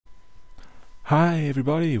Hi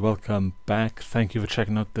everybody, welcome back. Thank you for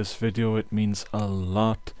checking out this video. It means a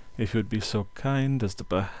lot if you would be so kind as to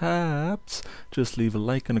perhaps just leave a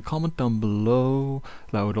like and a comment down below.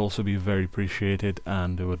 That would also be very appreciated,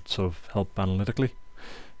 and it would sort of help analytically.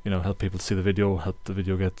 You know, help people see the video, help the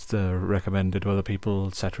video get recommended to other people,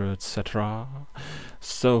 etc, etc.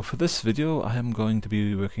 So for this video I am going to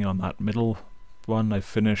be working on that middle one. I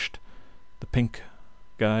finished the pink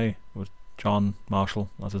guy with John Marshall,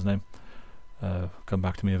 that's his name. Come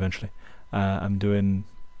back to me eventually. I'm doing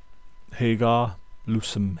Hagar,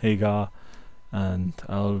 Loosum Hagar, and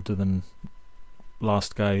I'll do the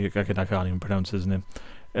last guy, I can't even pronounce his name,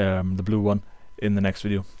 the blue one, in the next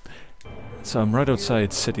video. So I'm right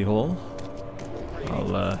outside City Hall.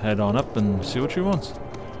 I'll head on up and see what she wants.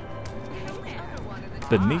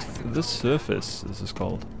 Beneath the Surface, this is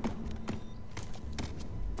called.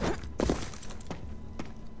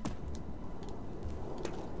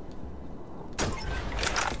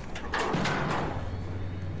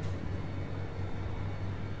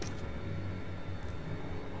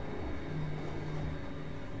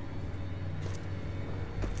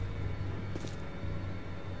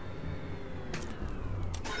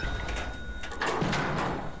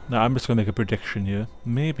 Now I'm just going to make a prediction here.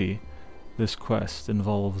 Maybe this quest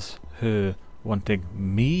involves her wanting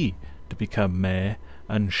me to become mayor,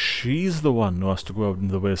 and she's the one who has to go out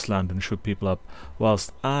into the wasteland and shoot people up,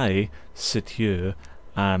 whilst I sit here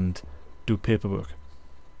and do paperwork.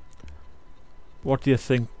 What do you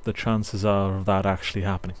think the chances are of that actually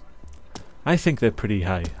happening? I think they're pretty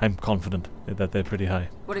high. I'm confident that they're pretty high.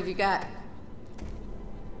 What have you got?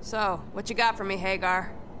 So, what you got for me,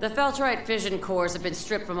 Hagar? The Feltrite fission cores have been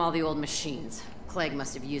stripped from all the old machines. Clegg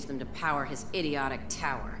must have used them to power his idiotic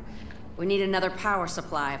tower. We need another power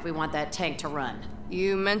supply if we want that tank to run.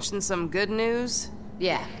 You mentioned some good news?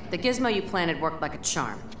 Yeah, the gizmo you planted worked like a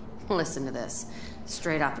charm. Listen to this.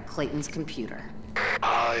 Straight off of Clayton's computer.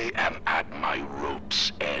 I am at my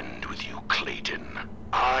rope's end with you, Clayton.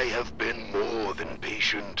 I have been more than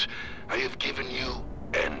patient. I have given you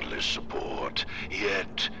endless support,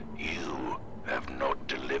 yet you have not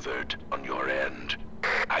delivered on your end.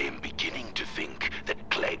 I am beginning to think that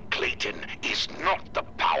Clegg Clayton is not the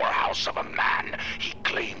powerhouse of a man he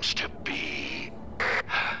claims to be.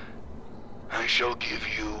 I shall give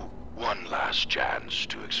you one last chance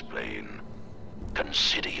to explain.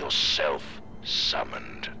 Consider yourself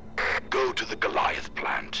summoned. Go to the Goliath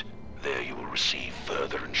plant. There you will receive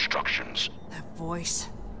further instructions. That voice.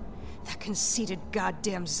 That conceited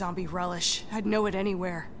goddamn zombie relish. I'd know it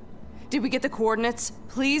anywhere. Did we get the coordinates?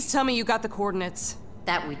 Please tell me you got the coordinates.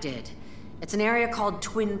 That we did. It's an area called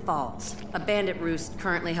Twin Falls, a bandit roost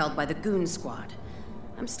currently held by the Goon Squad.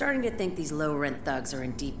 I'm starting to think these low-rent thugs are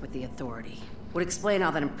in deep with the Authority. Would explain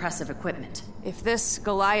all that impressive equipment. If this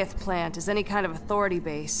Goliath plant is any kind of authority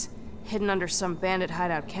base, hidden under some bandit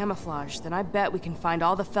hideout camouflage, then I bet we can find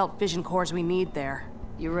all the felt fission cores we need there.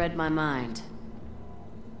 You read my mind.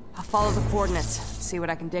 I'll follow the coordinates, see what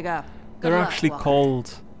I can dig up. They're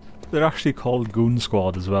actually called Goon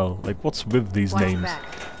Squad as well. Like, what's with these names?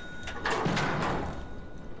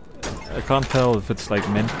 I can't tell if it's like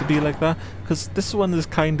meant to be like that, because this one has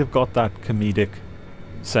kind of got that comedic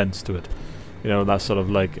sense to it. You know, that sort of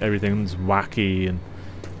like everything's wacky and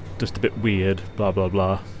just a bit weird, blah blah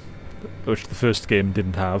blah. Which the first game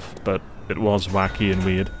didn't have, but it was wacky and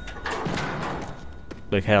weird.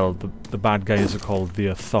 Like hell, the bad guys are called the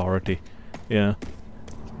Authority. Yeah.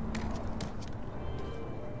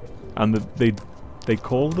 And they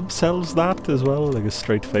call themselves that as well, like a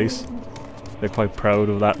straight face. They're quite proud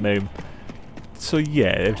of that name. So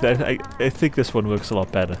yeah, I think this one works a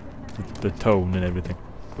lot better. The tone and everything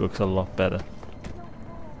works a lot better.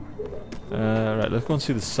 Right, let's go and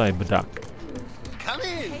see the cyber duck. Come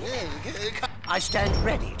in. I stand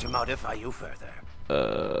ready to modify you further.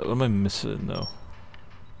 What am I missing? No,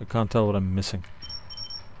 I can't tell what I'm missing.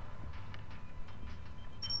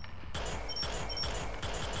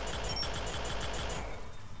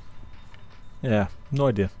 Yeah, no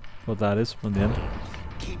idea what that is in the end.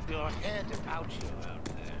 Keep your head about you out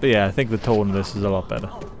there. But yeah, I think the tone of this is a lot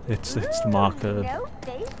better. It's the marker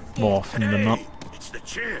more often than not. It's the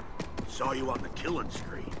champ. Saw you on the killing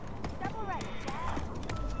spree.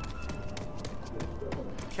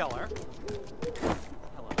 Killer.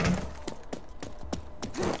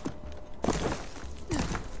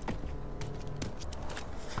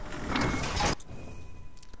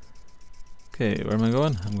 Okay, where am I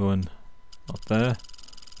going? I'm going up there.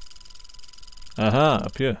 Aha,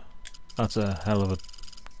 up here. That's a hell of a...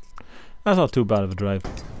 That's not too bad of a drive.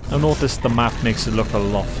 I noticed the map makes it look a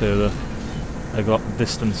lot further. I got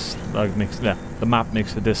distance, the map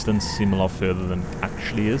makes the distance seem a lot further than it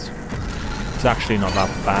actually is. It's actually not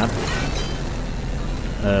that bad.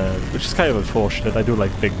 Which is kind of unfortunate. I do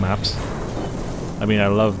like big maps. I mean, I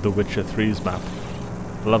love The Witcher 3's map.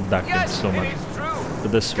 I love that game so much.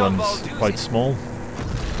 But this one's quite small.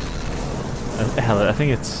 Hell, I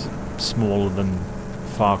think it's smaller than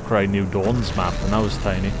Far Cry New Dawn's map, and that was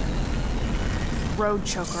tiny. Road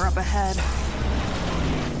choker up ahead.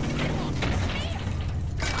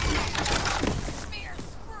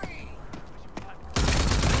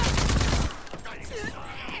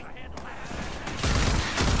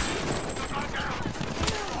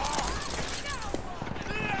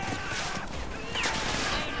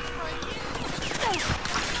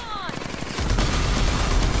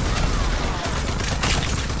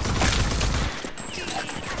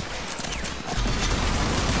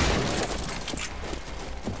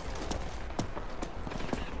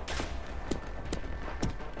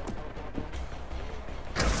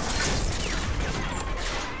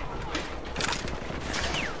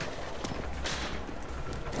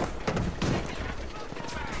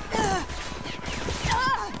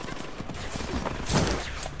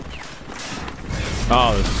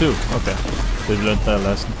 Oh, there's two. Okay. They've learned their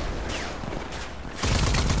lesson.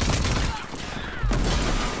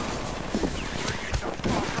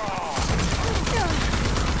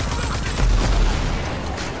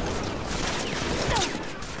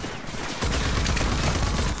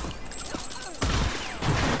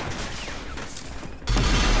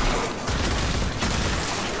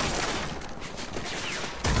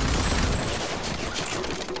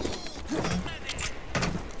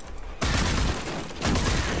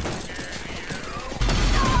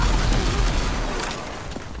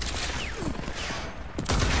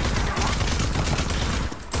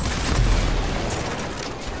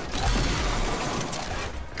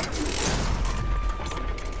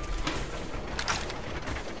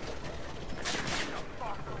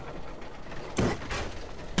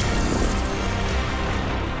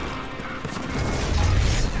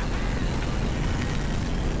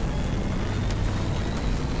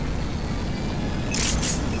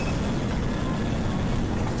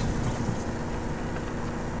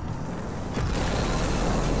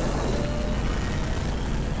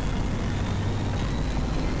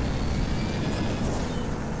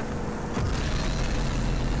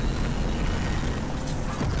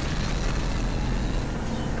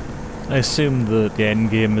 I assume that the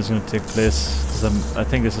end game is going to take place, because I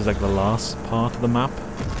think this is like the last part of the map.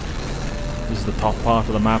 This is the top part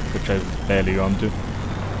of the map, which I've barely gone to.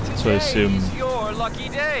 So I assume your lucky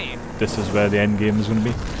day. This is where the end game is going to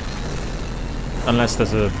be. Unless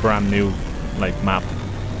there's a brand new map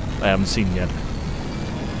I haven't seen yet.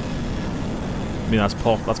 I mean, that's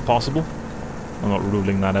possible. I'm not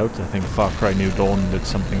ruling that out. I think Far Cry New Dawn did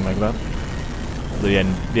something like that. The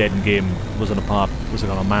end game was on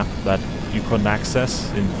a map that you couldn't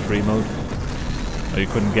access in free mode, or you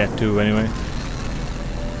couldn't get to anyway.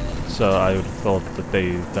 So I would have thought that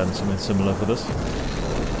they'd done something similar for this.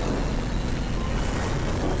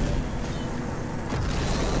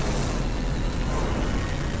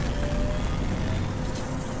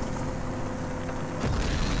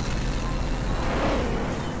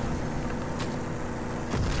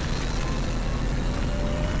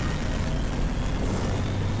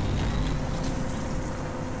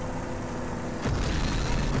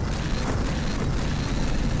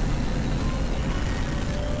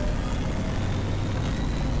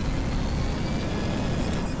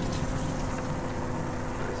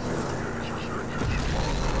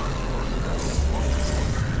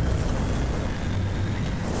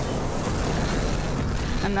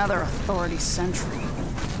 Another authority sentry.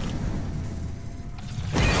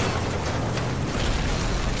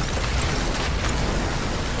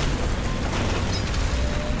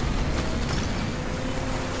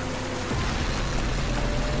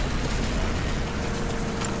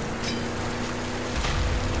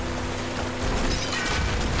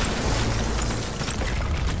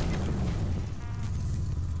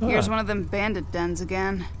 Here's one of them bandit dens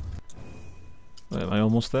again. Wait, am I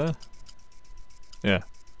almost there? Yeah.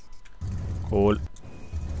 Cool.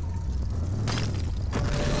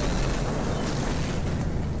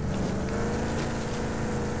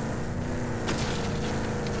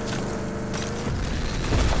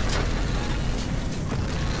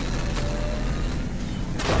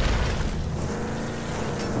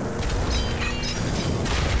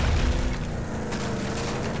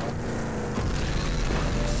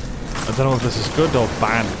 I don't know if this is good or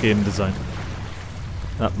bad game design.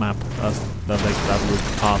 That map, that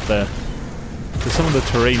little part there. Because some of the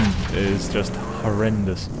terrain is just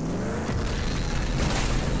horrendous.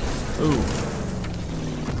 Ooh.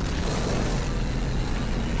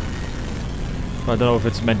 I don't know if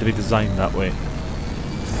it's meant to be designed that way.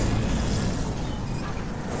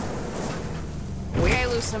 Hey,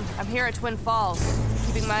 Loosum. I'm here at Twin Falls,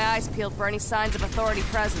 keeping my eyes peeled for any signs of authority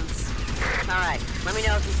presence. Alright, let me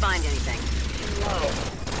know if you find anything.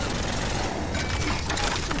 Whoa.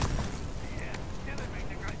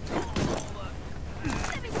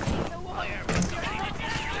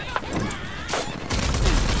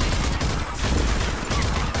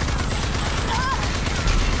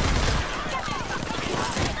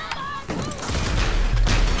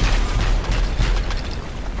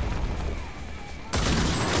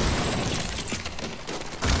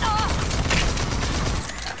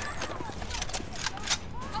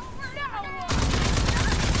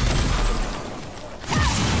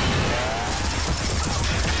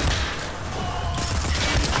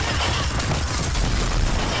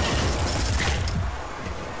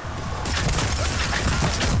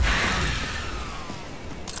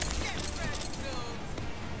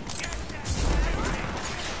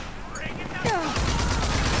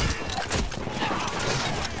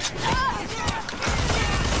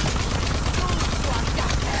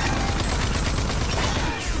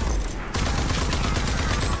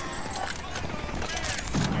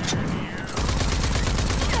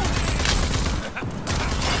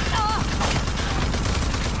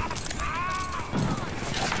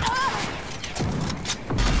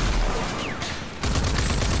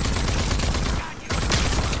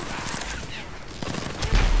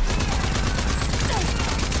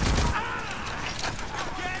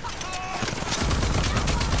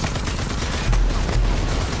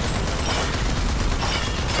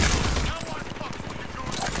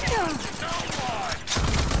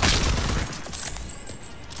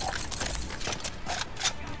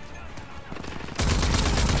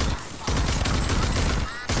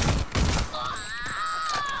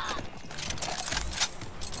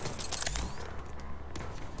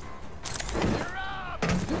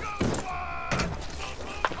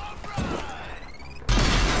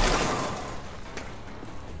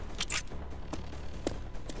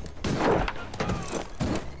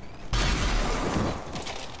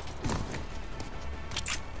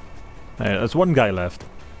 Hey, there's one guy left.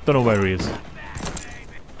 Don't know where he is.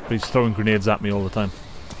 But he's throwing grenades at me all the time.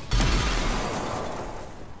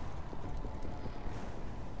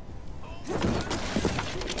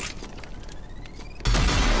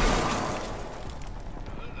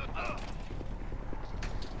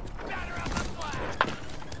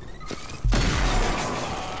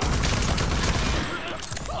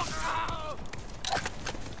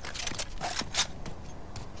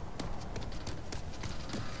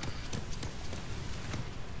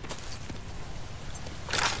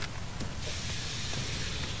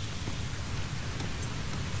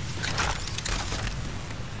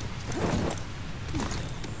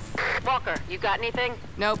 Walker, you got anything?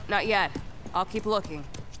 Nope, not yet. I'll keep looking.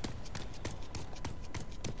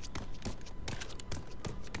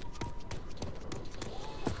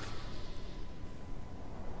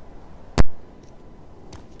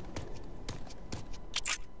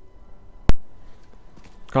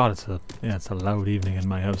 God, it's a loud evening in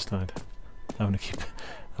my house tonight. I'm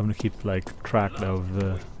gonna keep like track now of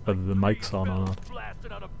whether the mic's on or not.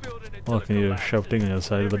 Oh, I can hear shouting on the other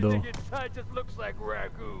side of the door.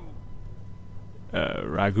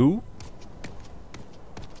 Ragu?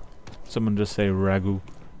 Someone just say ragu.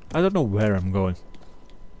 I don't know where I'm going.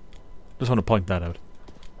 Just want to point that out.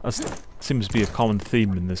 That seems to be a common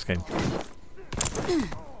theme in this game.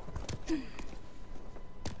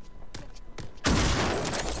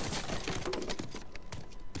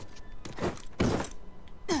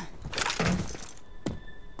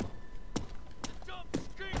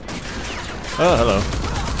 Oh, hello.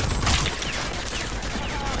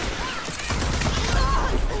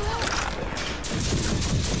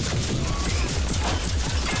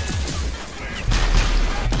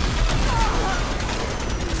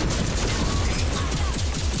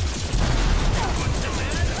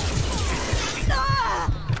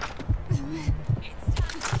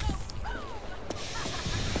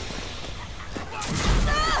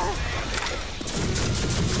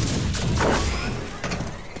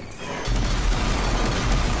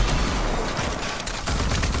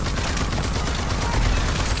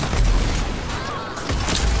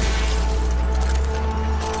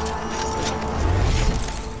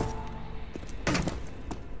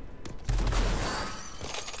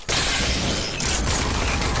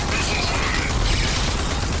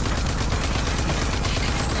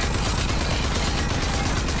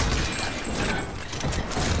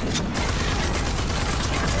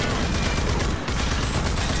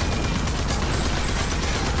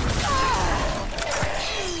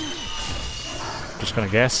 Just gonna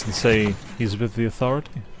guess and say he's with the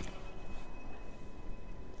Authority.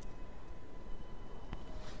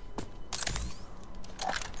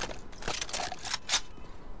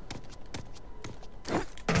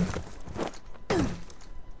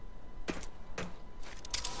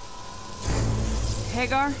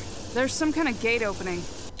 Hagar, there's some kind of gate opening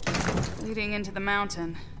leading into the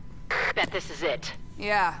mountain. Bet this is it.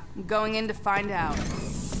 Yeah, I'm going in to find out.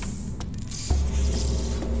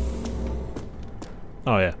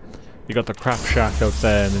 Oh yeah, you got the crap shack out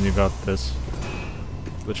there, and then you got this,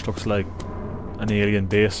 which looks like an alien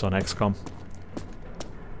base on XCOM.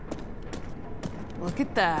 Look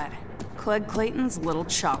at that. Clegg Clayton's little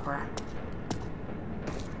chopper.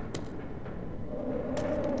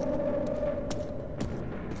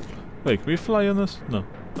 Wait, can we fly on this? No.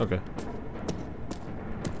 Okay.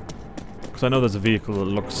 Because I know there's a vehicle that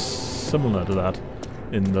looks similar to that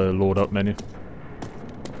in the loadout menu.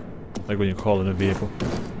 Like when you call in a vehicle.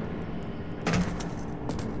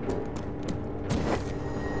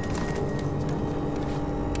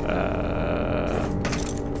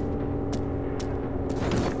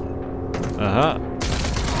 Uh-huh.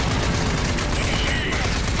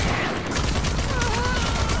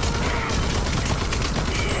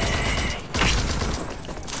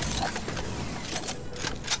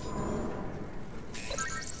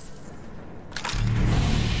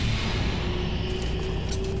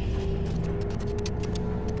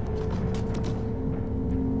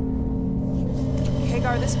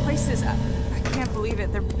 This place is... I can't believe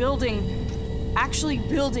it. They're actually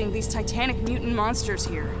building these titanic mutant monsters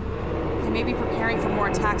here. They may be preparing for more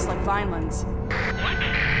attacks like Vineland's. What?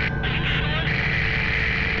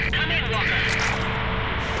 Come in, Walker.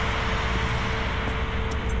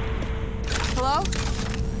 Hello?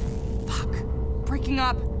 Fuck. Breaking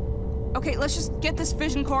up. Okay, let's just get this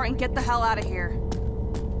vision core and get the hell out of here.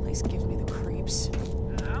 Place gives me the creeps.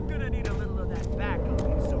 I'm gonna need a little of that back you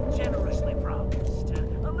so generously promised.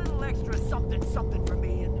 A little extra something for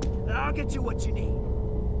me, and I'll get you what you need.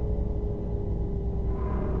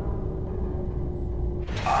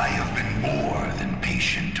 I have been more than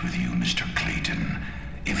patient with you, Mr. Clayton.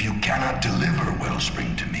 If you cannot deliver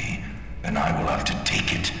Wellspring to me, then I will have to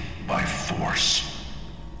take it by force.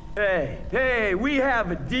 Hey, we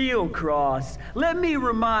have a deal, Cross. Let me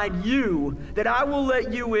remind you that I will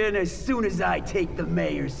let you in as soon as I take the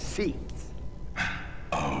mayor's seat.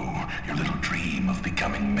 Oh, your little dream of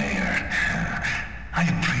becoming mayor.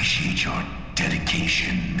 I appreciate your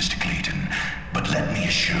dedication, Mr. Clayton, but let me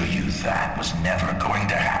assure you that was never going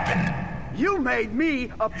to happen. You made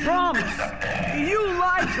me a promise. You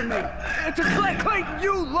lied to me. To Clayton,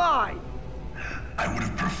 you lied. I would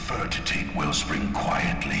have preferred to take Wellspring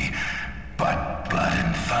quietly, but Blood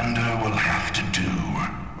and Thunder will have to do.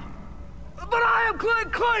 But I am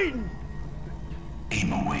Clayton!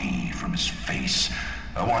 Aim away from his face.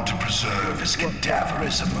 I want to preserve his cadaver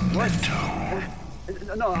as a memento.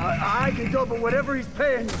 No, I can double whatever he's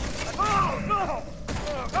paying me. Oh, no!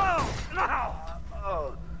 Oh, no!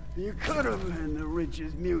 Oh, you could have been the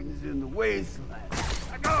richest mutants in the Wasteland.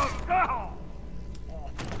 No!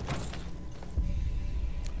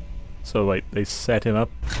 So wait, they set him up.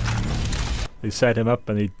 They set him up,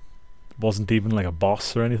 and he wasn't even like a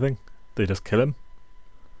boss or anything. They just kill him.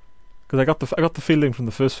 Because I got the feeling from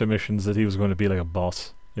the first few missions that he was going to be like a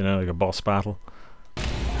boss, you know, like a boss battle.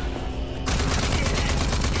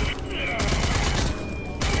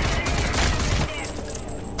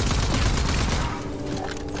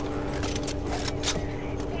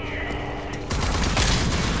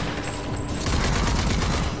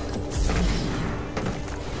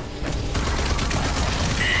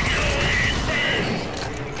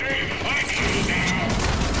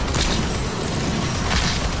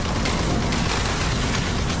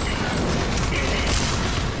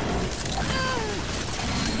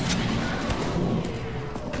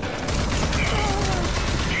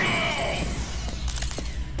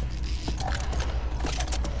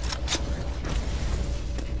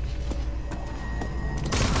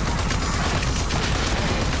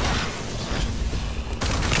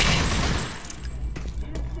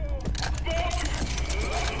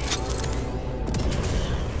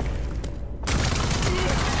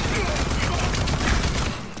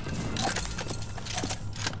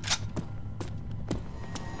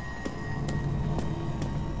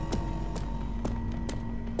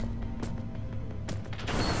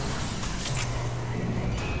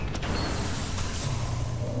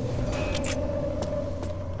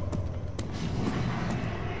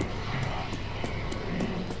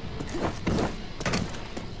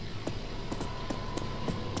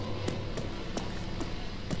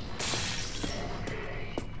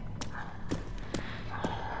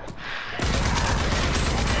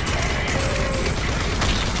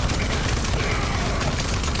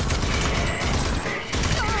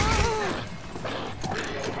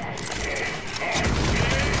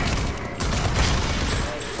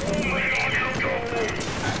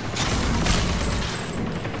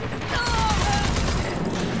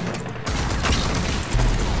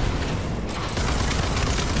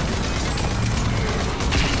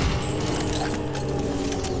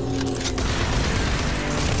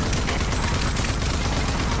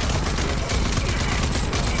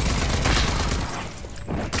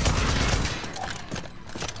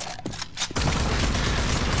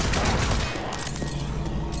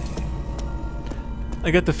 I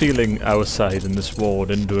get the feeling our side in this war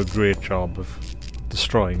didn't do a great job of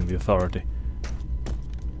destroying the Authority.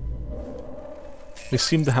 They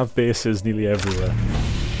seem to have bases nearly everywhere.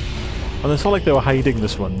 And it's not like they were hiding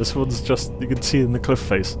this one. This one's just, you can see it in the cliff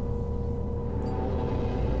face.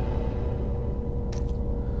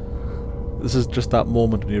 This is just that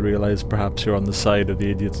moment when you realise perhaps you're on the side of the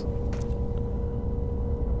idiots.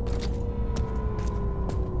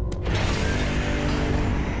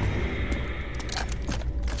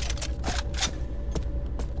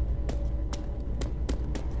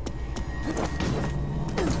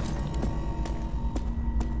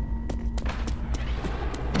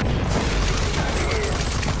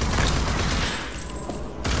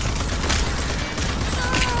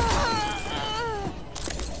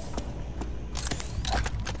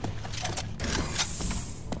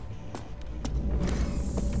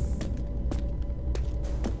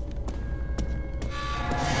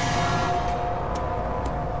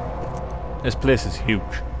 This place is huge.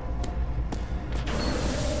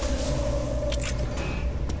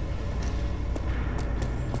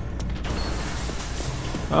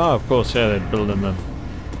 Oh, of course, yeah, they're building a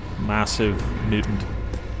massive mutant.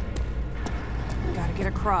 Gotta get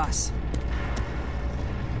across.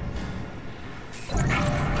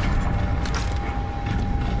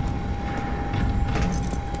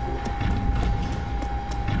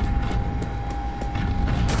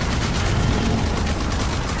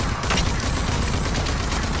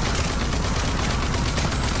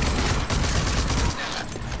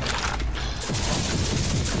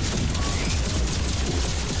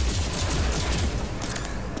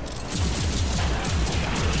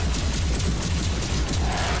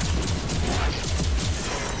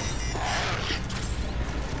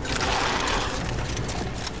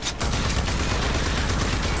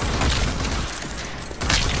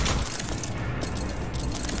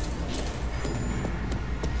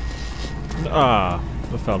 Ah,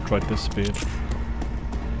 the felt right disappeared.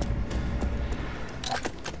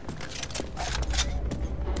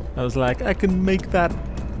 I was like, I can make that,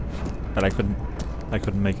 but I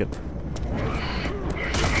couldn't make it.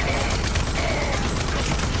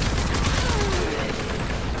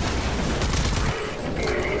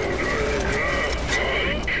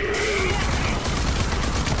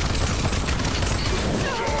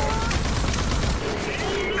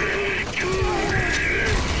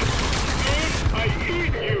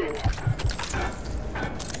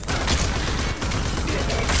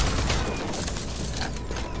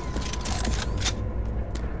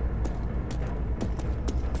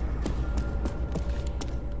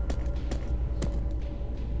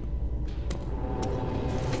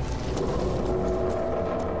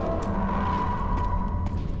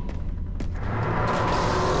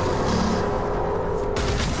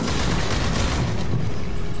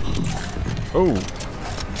 Oh!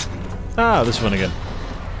 Ah, this one again.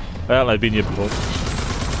 Well, I've been here before.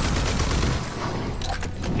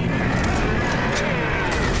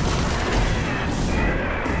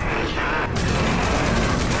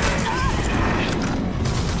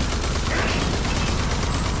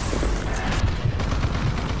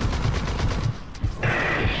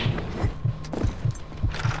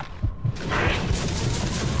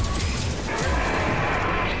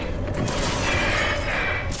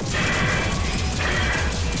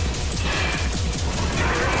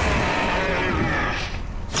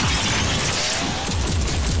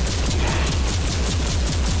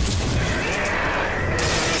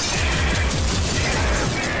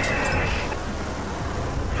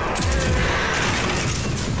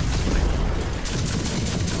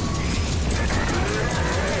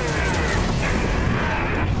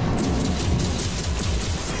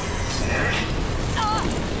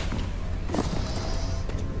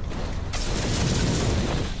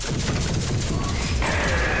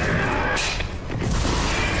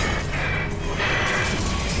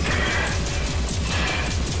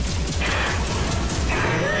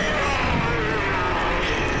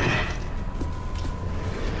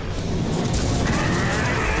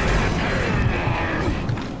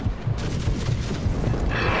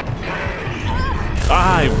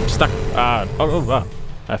 I'm stuck.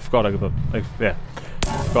 I forgot I got. Yeah,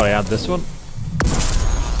 forgot I had this one.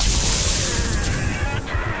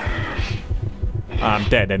 I'm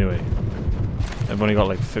dead anyway. I've only got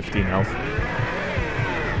like 15 health.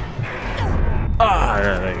 Ah,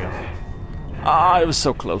 yeah, there you go. Ah, it was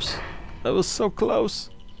so close. That was so close.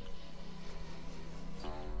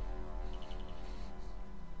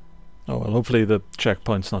 Oh well, hopefully the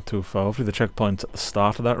checkpoint's not too far. Hopefully the checkpoint's at the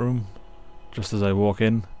start of that room, just as I walk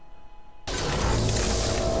in.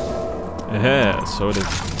 Yeah, so it is.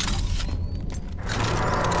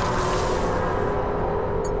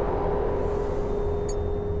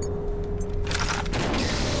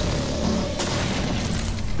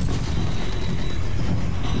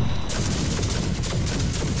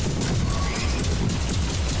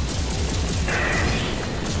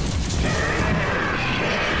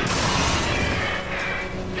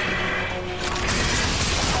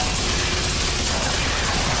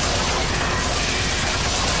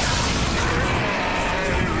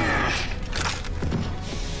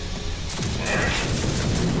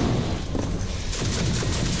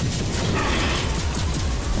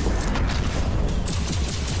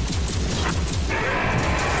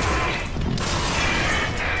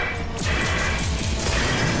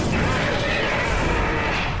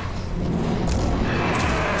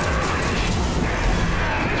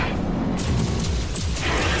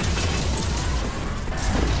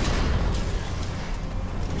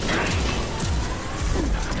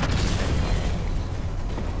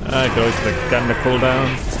 I could always like get the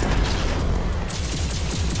cooldown.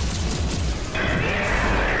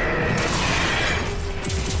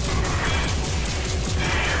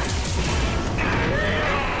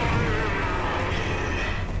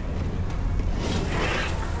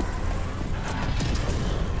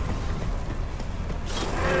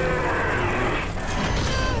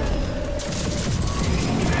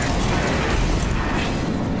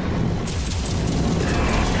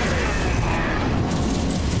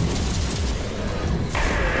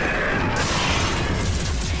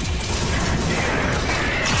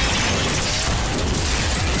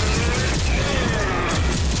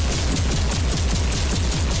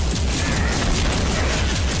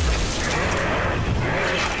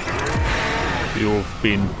 You've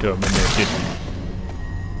been terminated.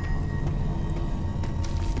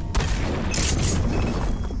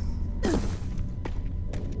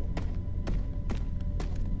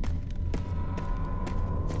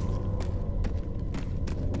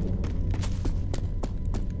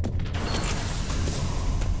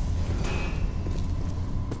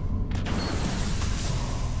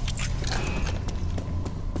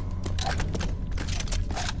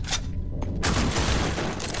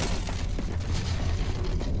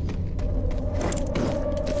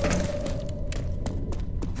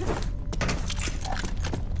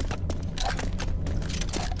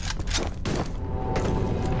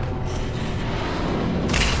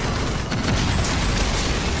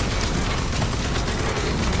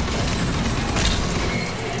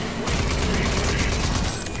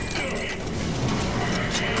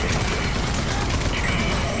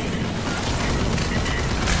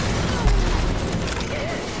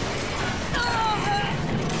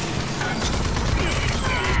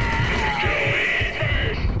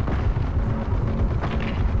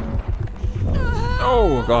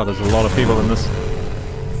 Oh god, there's a lot of people in this.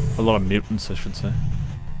 A lot of mutants, I should say.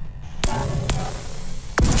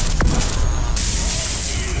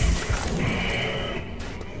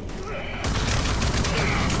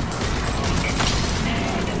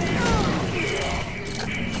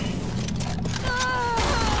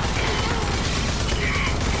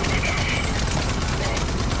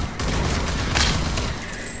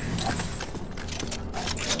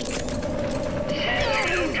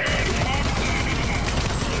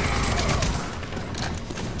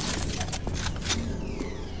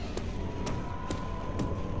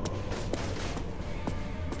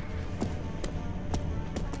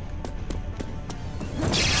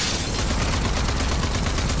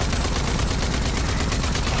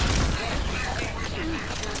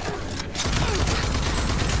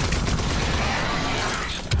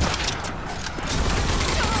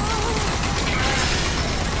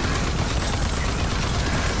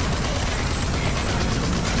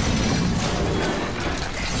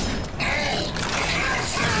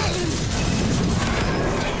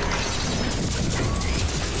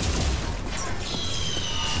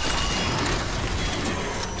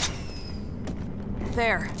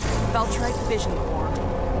 There. Feltrite vision core.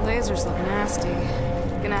 Lasers look nasty.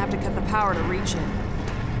 Gonna have to cut the power to reach it.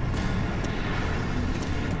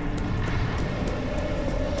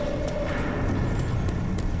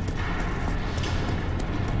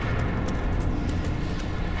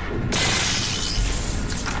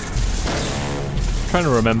 Trying to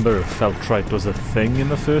remember if Feltrite was a thing in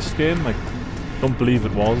the first game. I don't believe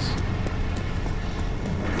it was.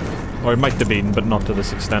 Or it might have been, but not to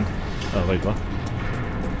this extent. Oh, wait, what?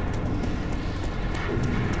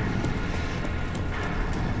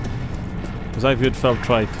 Because I've heard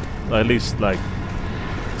Feltrite at least like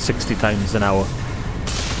 60 times an hour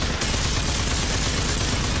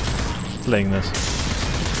playing this.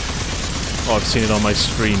 Oh, I've seen it on my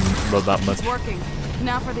screen about that much. It's working.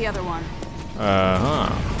 Now for the other one.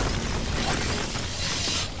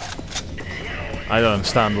 I don't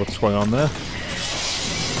understand what's going on there.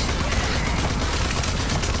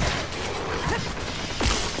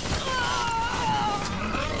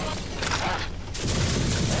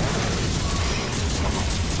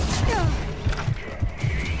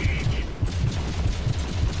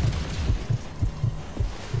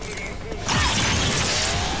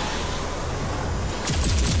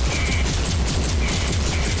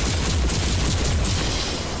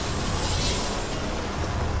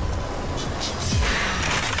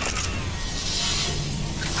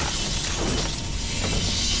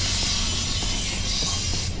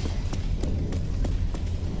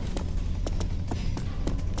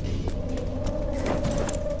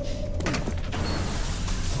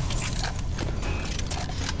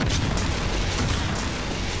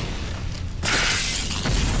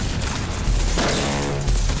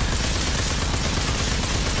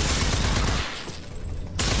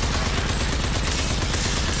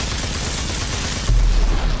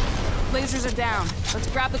 Exposures are down. Let's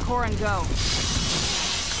grab the core and go.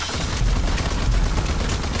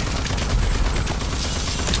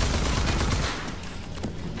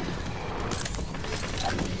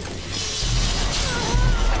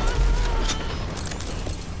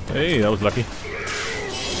 Hey, that was lucky.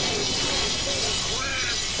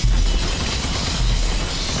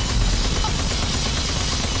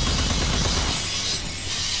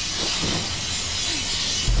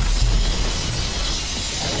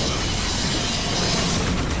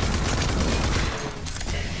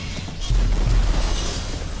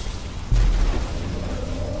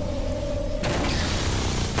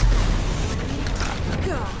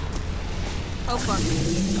 Oh fuck. I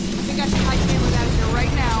think I should hightail it out of here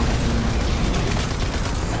right now.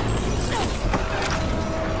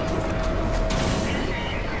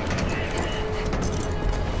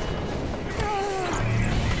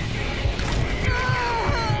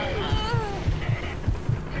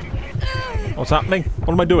 What's happening?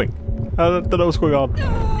 What am I doing? I don't know what's going on.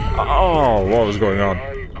 Oh, what was going on?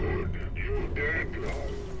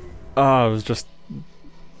 Oh, it was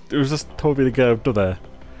just told me to get out of there.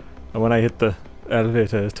 And when I hit the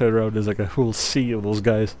elevator, it turned around, there's like a whole sea of those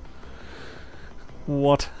guys.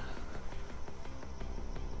 What?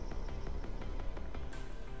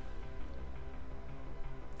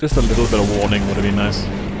 Just a little bit of warning would have been nice.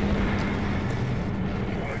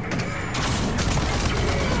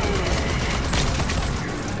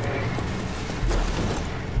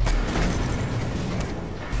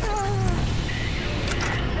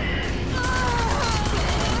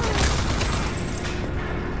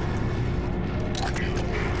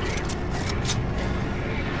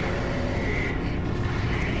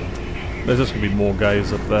 There's just gonna be more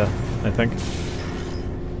guys up there, I think.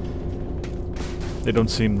 They don't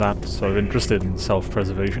seem that sort of interested in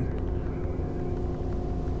self-preservation.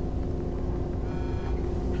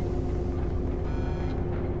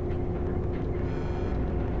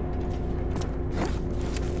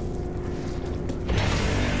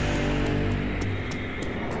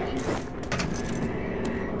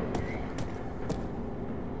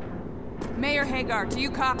 Mayor Hagar, do you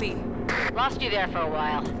copy? Lost you there for a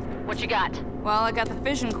while. What you got? Well, I got the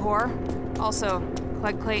fission core. Also,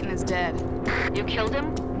 Clegg Clayton is dead. You killed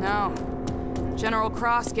him? No. General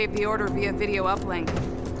Cross gave the order via video uplink.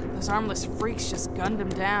 Those armless freaks just gunned him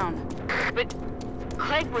down. But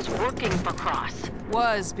Clegg was working for Cross.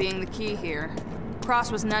 Was being the key here.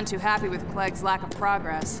 Cross was none too happy with Clegg's lack of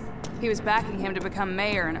progress. He was backing him to become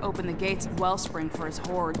mayor and open the gates of Wellspring for his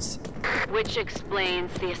hordes. Which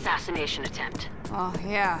explains the assassination attempt. Oh,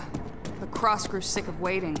 yeah. But Cross grew sick of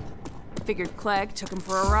waiting. Figured Clegg took him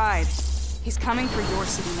for a ride. He's coming for your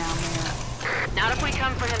city now, Mayor. Not if we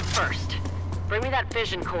come for him first. Bring me that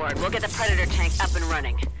fission core and we'll get the Predator tank up and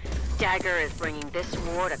running. Dagger is bringing this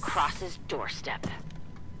war to Cross's doorstep.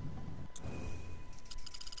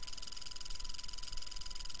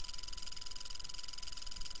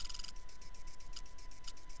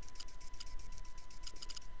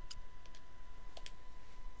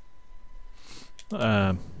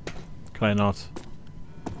 Can I not?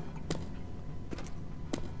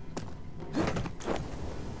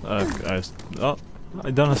 I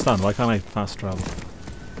don't understand. Why can't I fast travel?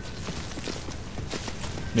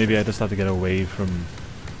 Maybe I just have to get away from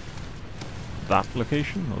that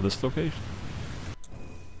location or this location.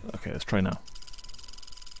 Okay, let's try now.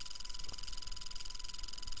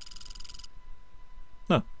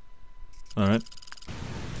 No. Alright.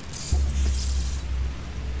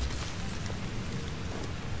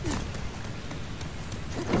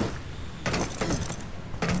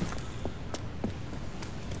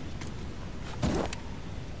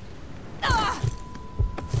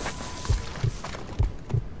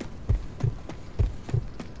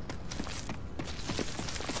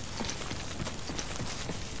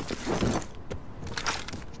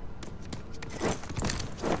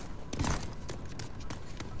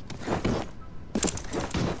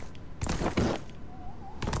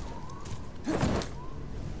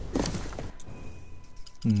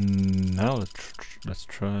 Now let's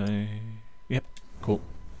try. Yep, cool.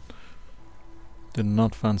 Did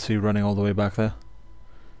not fancy running all the way back there,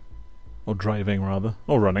 or driving rather,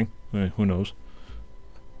 or running. Who knows?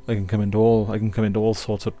 I can come into all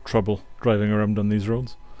sorts of trouble driving around on these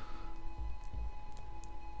roads.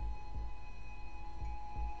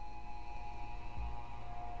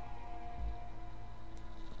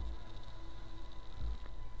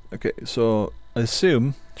 Okay, so I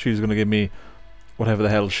assume she's gonna give me whatever the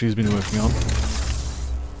hell she's been working on,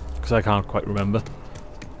 because I can't quite remember.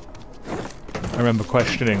 I remember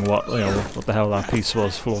questioning what the hell that piece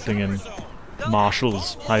was floating in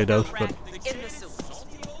Marshall's hideout, but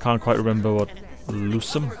can't quite remember what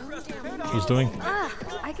Loosum was doing.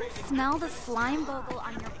 I can smell the slime bogle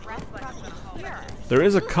on your breath from here. There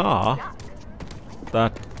is a car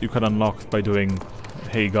that you can unlock by doing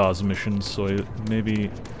Hagar's missions, so maybe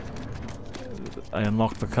I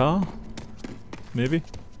unlock the car? Maybe?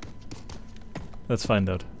 Let's find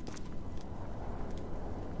out.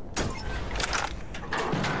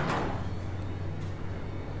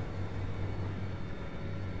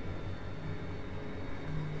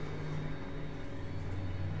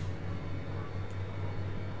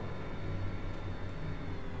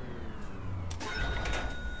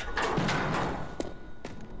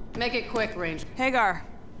 Make it quick, Ranger. Hagar,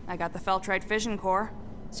 I got the Feltrite fission core.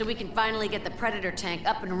 So we can finally get the Predator tank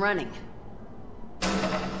up and running.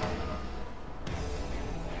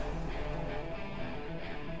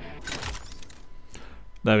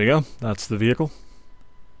 There we go, that's the vehicle.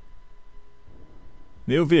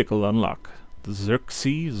 New vehicle unlock. The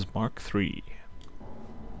Xerxes Mark III.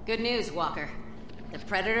 Good news, Walker. The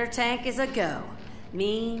Predator tank is a go.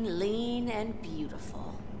 Mean, lean, and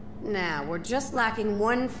beautiful. Now, we're just lacking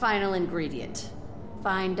one final ingredient.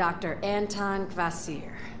 Find Dr. Anton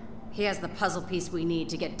Kvasir. He has the puzzle piece we need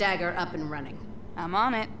to get Dagger up and running. I'm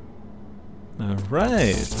on it.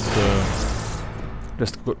 Alright, so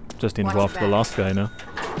just involved the last guy now.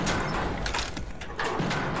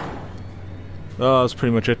 Oh, that's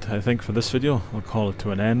pretty much it, I think, for this video. I'll call it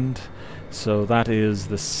to an end. So that is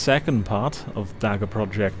the second part of Dagger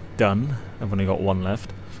Project done. I've only got one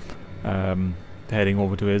left. Heading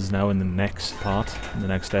over to his now in the next part, in the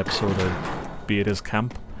next episode of Be It His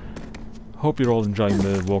Camp. Hope you're all enjoying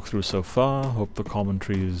the walkthrough so far. Hope the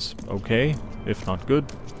commentary is okay, if not good.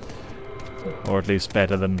 Or at least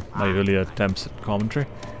better than my earlier attempts at commentary.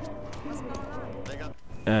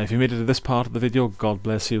 If you made it to this part of the video, God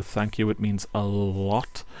bless you, thank you, it means a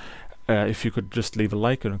lot. If you could just leave a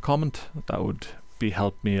like and a comment, that would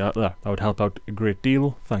help me out. That would help out a great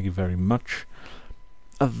deal. Thank you very much.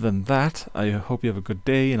 Other than that, I hope you have a good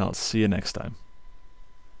day, and I'll see you next time.